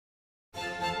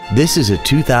This is a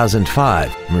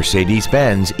 2005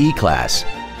 Mercedes-Benz E-Class.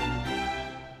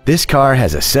 This car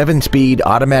has a 7-speed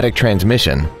automatic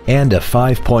transmission and a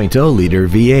 5.0-liter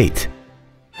V8.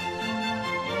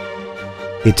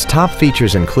 Its top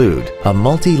features include a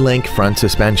multi-link front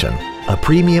suspension, a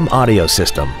premium audio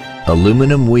system,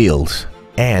 aluminum wheels,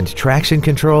 and traction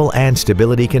control and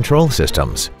stability control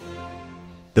systems.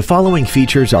 The following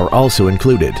features are also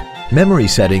included: memory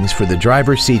settings for the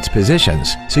driver's seat's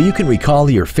positions so you can recall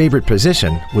your favorite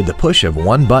position with the push of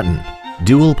one button,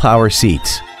 dual power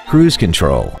seats, cruise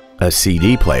control, a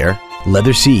CD player,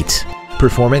 leather seats,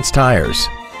 performance tires,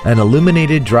 an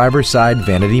illuminated driver's side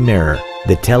vanity mirror,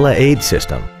 the Tele-Aid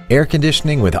system, air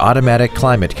conditioning with automatic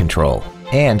climate control,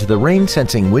 and the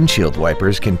rain-sensing windshield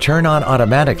wipers can turn on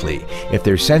automatically if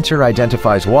their sensor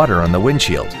identifies water on the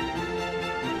windshield.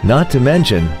 Not to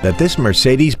mention that this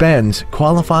Mercedes-Benz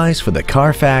qualifies for the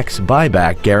Carfax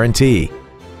buyback guarantee.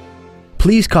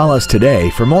 Please call us today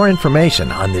for more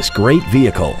information on this great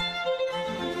vehicle.